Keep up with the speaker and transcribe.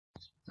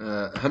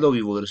Hello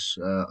viewers,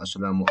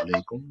 Assalamu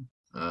alaikum.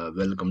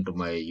 Welcome to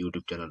my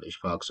YouTube channel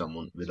Ishfaq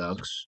Samoon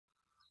Vlogs.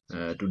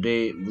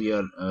 Today we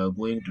are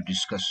going to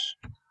discuss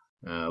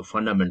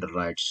fundamental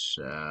rights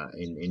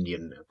in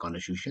Indian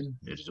Constitution.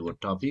 That is our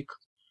topic.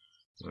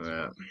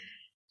 Uh,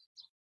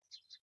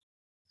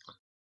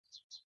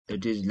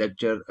 it is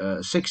lecture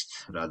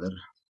 6th rather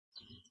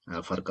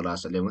for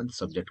class 11th,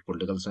 subject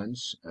political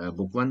science,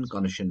 book 1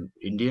 Constitution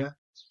India,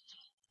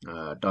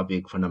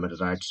 topic fundamental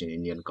rights in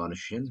Indian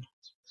Constitution,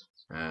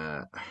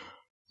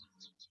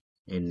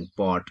 in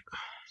part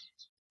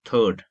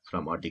 3rd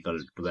from article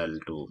 12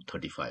 to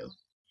 35.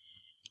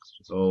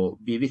 So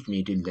be with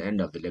me till the end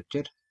of the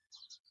lecture.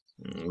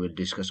 We'll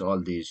discuss all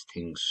these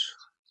things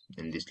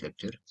in this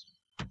lecture.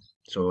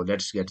 So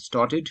let's get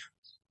started.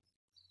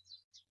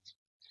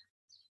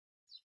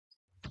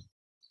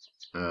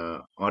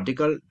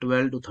 Article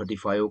 12 to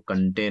 35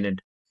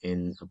 contained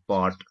in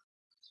part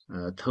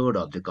 3rd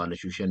of the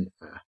Constitution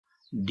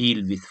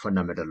deal with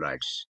fundamental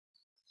rights.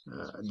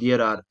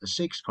 There are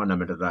 6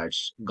 fundamental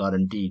rights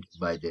guaranteed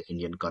by the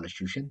Indian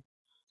Constitution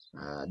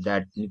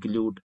that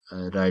include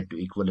right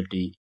to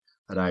equality,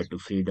 right to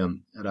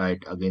freedom,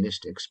 right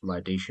against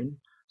exploitation,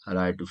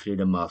 right to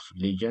freedom of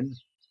religion,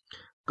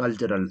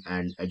 cultural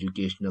and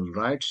educational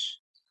rights,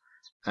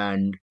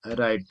 and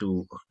right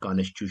to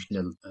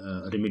constitutional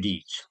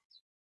remedies.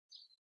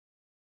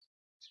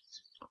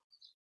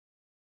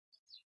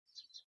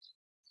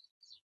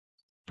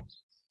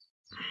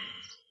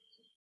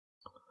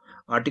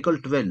 Article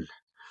 12,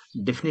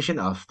 definition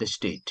of the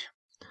state.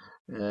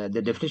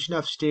 The definition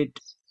of state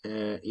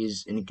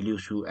is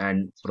inclusive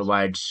and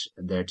provides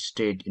that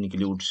state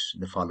includes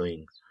the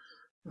following: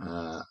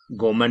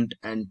 government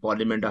and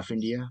Parliament of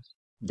India,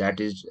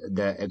 that is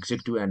the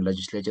executive and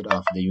legislature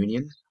of the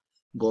Union,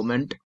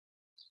 government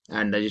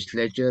and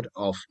legislature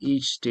of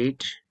each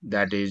state,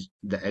 that is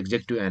the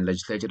executive and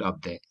legislature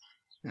of the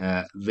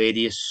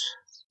various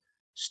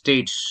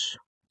states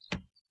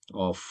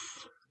of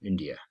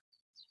India.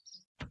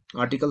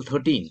 Article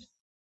 13,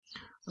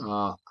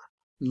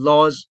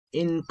 laws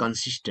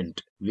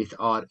inconsistent with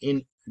or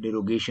in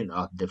derogation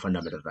of the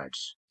fundamental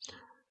rights.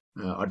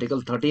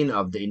 Article 13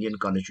 of the Indian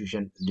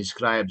Constitution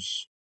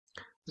describes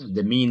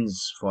the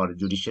means for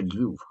judicial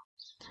review.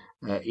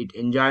 It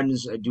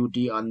enjoins a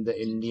duty on the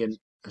Indian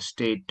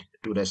state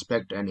to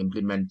respect and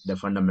implement the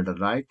fundamental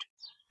right,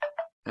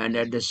 and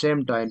at the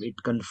same time it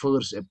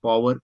confers a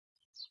power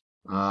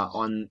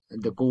on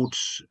the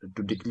courts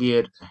to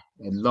declare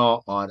a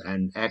law or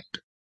an act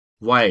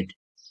void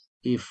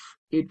if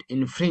it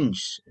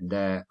infringes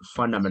the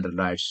fundamental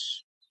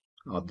rights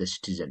of the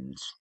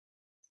citizens.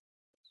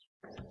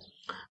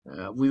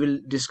 We will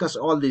discuss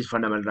all these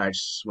fundamental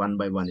rights one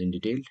by one in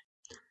detail.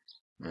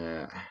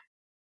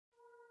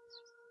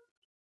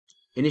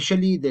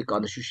 Initially, the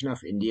Constitution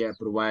of India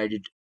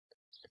provided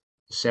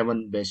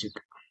 7 basic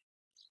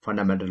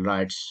fundamental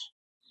rights.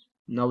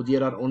 Now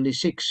there are only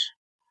 6.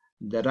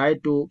 The right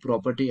to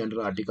property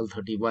under Article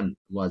 31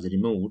 was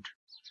removed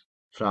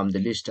from the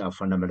list of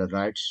fundamental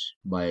rights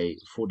by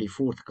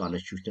 44th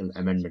Constitutional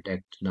Amendment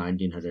Act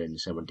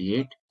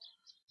 1978.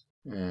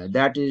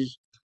 That is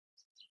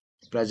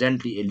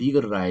presently a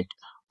legal right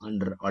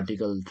under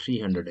Article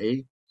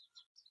 300A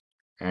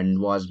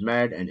and was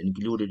made and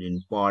included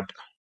in Part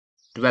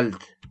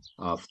 12th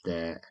of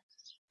the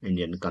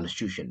Indian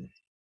Constitution.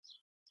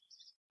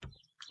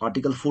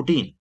 Article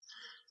 14,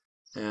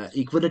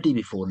 equality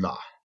before law.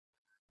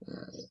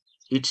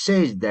 It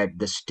says that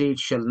the state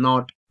shall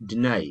not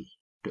deny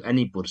to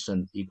any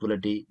person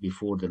equality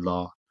before the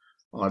law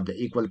or the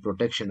equal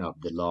protection of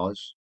the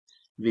laws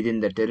within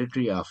the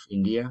territory of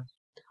India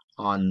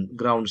on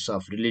grounds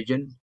of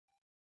religion,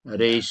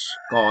 race,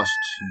 caste,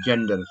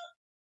 gender,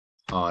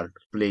 or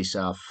place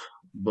of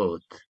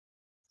birth.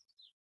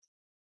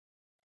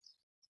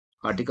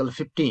 Article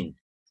 15,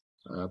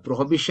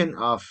 prohibition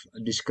of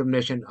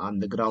discrimination on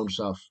the grounds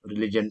of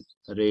religion,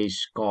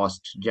 race,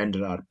 caste,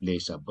 gender, or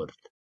place of birth.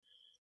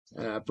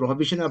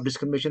 Prohibition of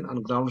discrimination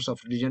on grounds of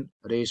religion,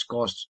 race,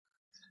 caste,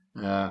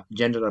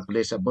 gender, or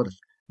place of birth.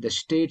 The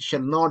state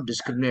shall not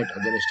discriminate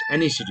against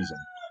any citizen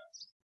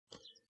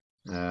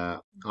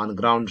on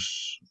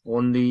grounds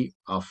only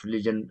of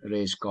religion,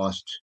 race,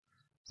 caste,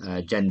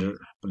 gender,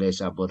 place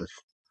of birth,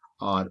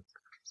 or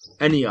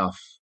any of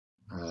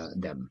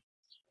them.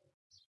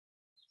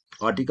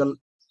 Article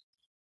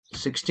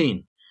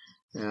 16,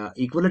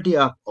 equality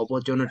of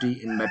opportunity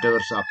in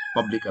matters of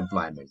public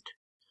employment.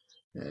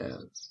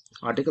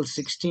 Article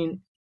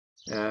 16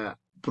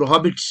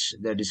 prohibits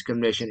the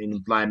discrimination in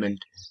employment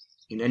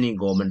in any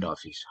government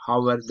office.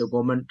 However, the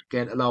government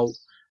can allow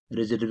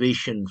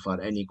reservation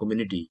for any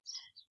community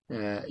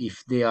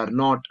if they are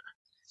not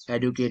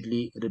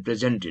adequately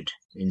represented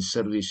in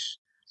service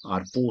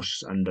or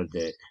posts under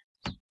the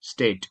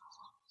state.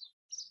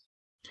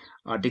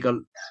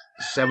 Article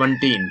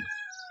 17,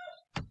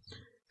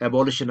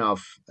 abolition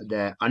of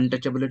the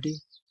untouchability.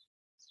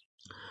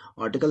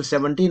 Article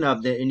 17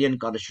 of the Indian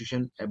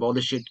Constitution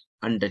abolished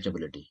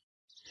untouchability,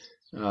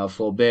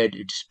 forbade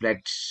its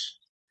practice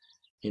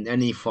in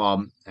any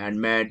form, and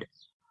made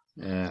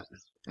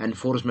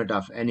enforcement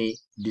of any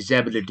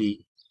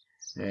disability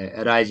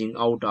arising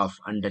out of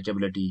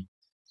untouchability,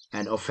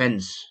 an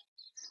offence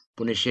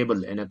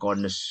punishable in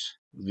accordance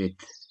with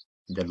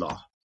the law.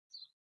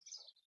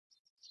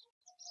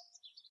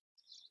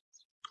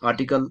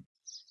 Article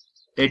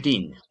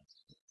 18,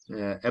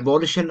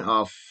 abolition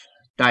of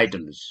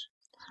titles.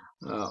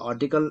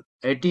 Article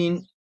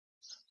 18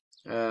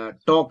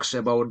 talks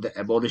about the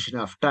abolition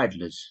of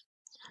titles.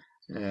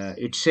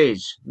 It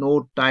says,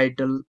 no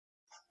title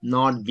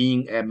not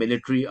being a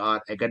military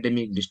or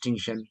academic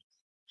distinction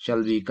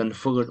shall be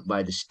conferred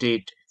by the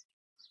state.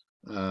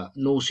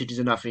 No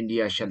citizen of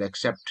India shall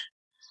accept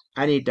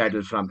any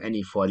title from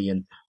any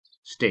foreign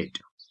state.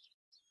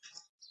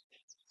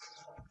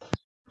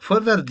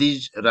 Further,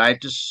 these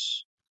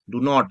rights do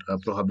not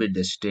prohibit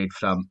the state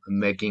from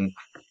making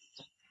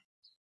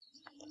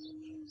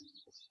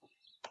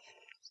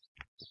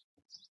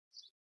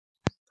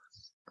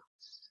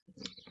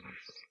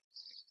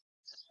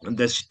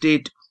the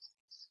state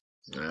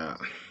uh,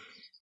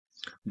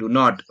 do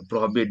not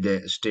prohibit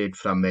the state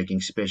from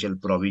making special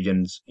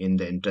provisions in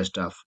the interest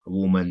of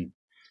women,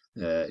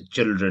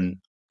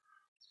 children,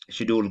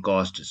 scheduled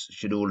castes,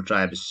 scheduled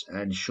tribes,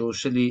 and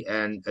socially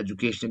and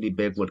educationally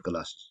backward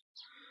classes.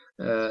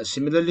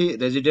 Similarly,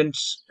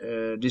 residents'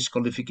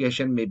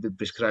 disqualification may be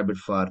prescribed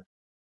for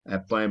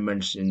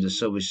appointments in the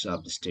service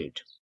of the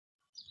state.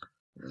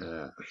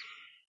 Uh,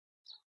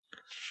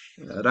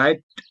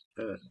 right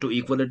to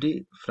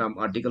equality from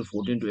Article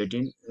 14 to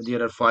 18.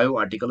 There are 5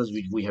 articles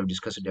which we have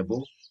discussed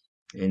above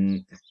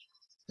in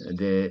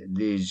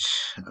these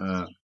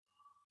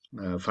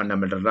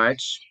fundamental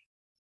rights.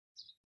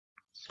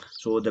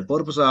 So the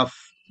purpose of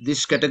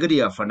this category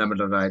of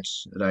fundamental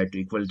rights, right to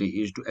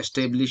equality, is to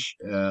establish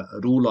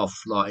rule of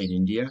law in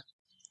India.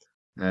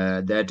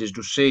 That is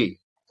to say,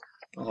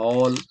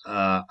 all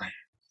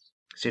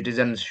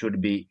citizens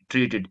should be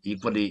treated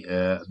equally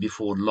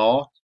before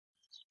law.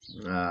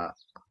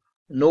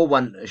 No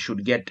one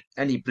should get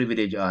any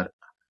privilege or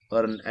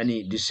earn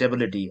any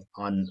disability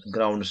on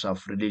grounds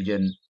of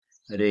religion,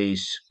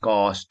 race,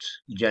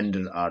 caste,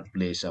 gender, or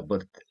place of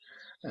birth.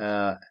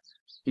 Uh,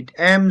 it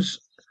aims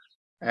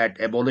at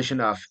abolition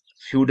of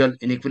feudal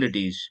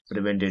inequalities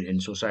prevented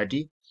in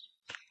society.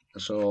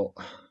 So,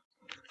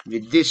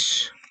 with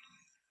this,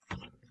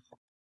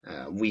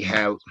 we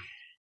have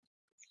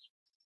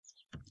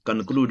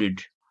concluded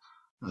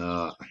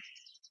uh,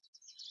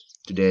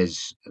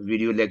 today's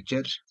video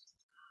lecture.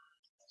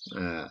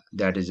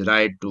 That is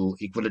right to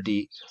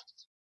equality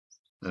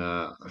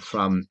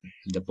from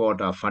the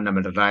part of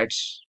fundamental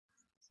rights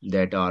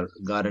that are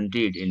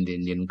guaranteed in the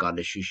Indian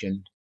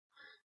Constitution.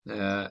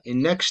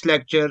 In next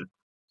lecture,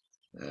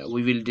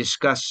 we will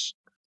discuss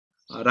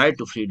right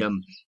to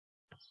freedom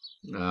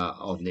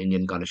of the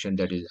Indian Constitution,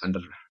 that is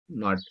under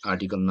not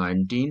Article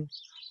 19,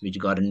 which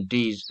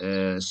guarantees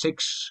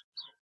 6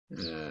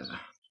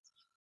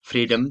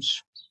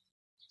 freedoms.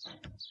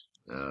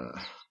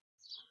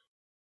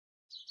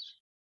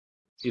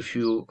 If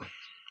you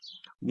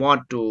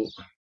want to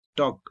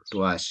talk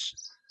to us,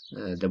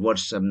 the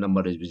WhatsApp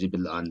number is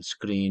visible on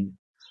screen.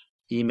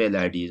 Email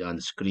ID is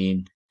on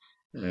screen.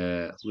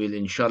 Will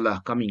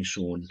inshallah coming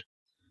soon.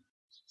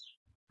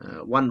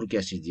 One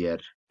request is there.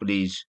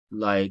 Please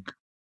like,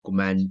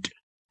 comment,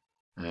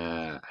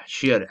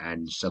 share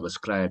and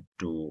subscribe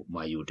to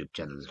my YouTube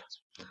channel.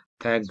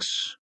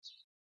 Thanks.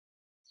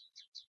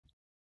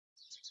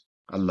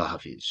 Allah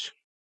Hafiz.